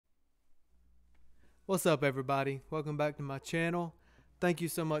What's up, everybody? Welcome back to my channel. Thank you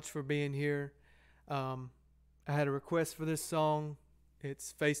so much for being here. I had a request for this song.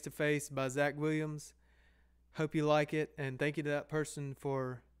 It's Face to Face by Zach Williams. Hope you like it, and thank you to that person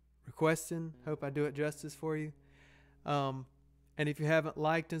for requesting. Hope I do it justice for you. And if you haven't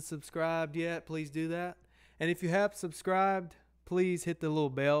liked and subscribed yet, please do that. And if you have subscribed, please hit the little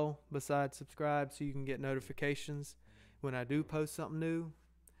bell beside subscribe so you can get notifications when I do post something new.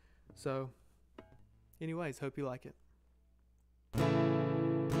 So anyways, hope you like it.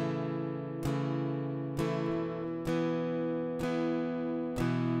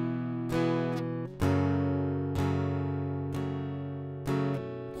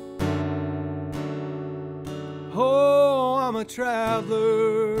 Oh, I'm a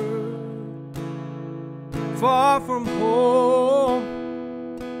traveler, far from home.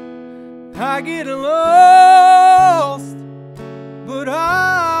 I get lost, but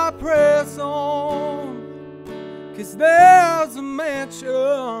I press on, 'cause there's a mansion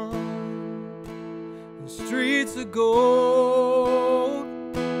and streets of gold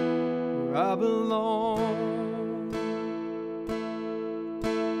where I belong.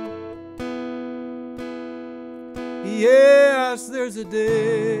 Yes, there's a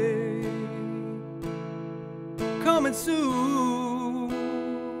day coming soon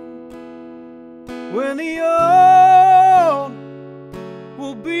when the old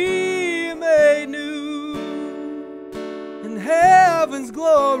will be made new, and heaven's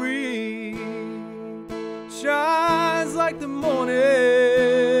glory shines like the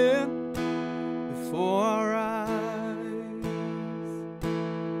morning before our eyes.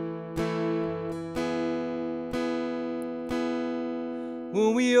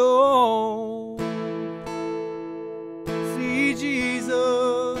 When we all see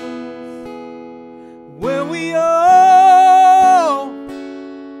Jesus, when we all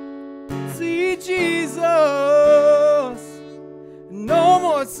see Jesus, no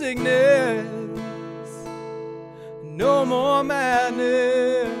more sickness, no more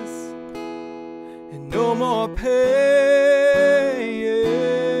madness, and no more pain.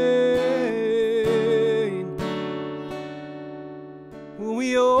 When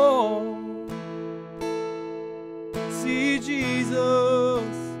we all see Jesus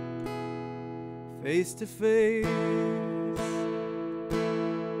face to face,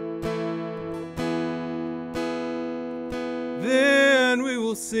 then we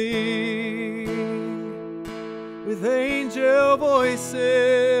will sing with angel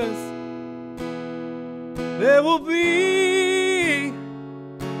voices. There will be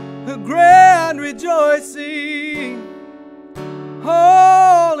a grand rejoicing.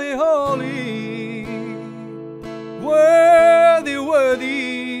 Holy, holy, worthy,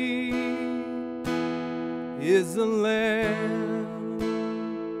 worthy is the Lamb.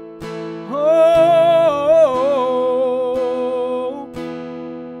 Oh,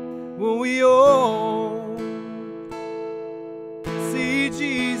 when we all see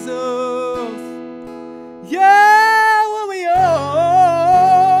Jesus, yeah, when we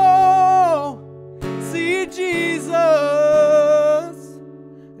all see Jesus,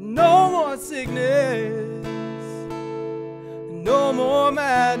 no more sickness, no more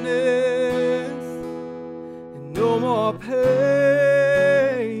madness, and no more pain.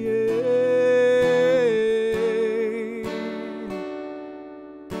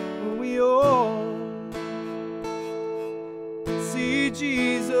 When we all see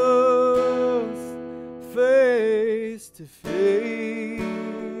Jesus face to face.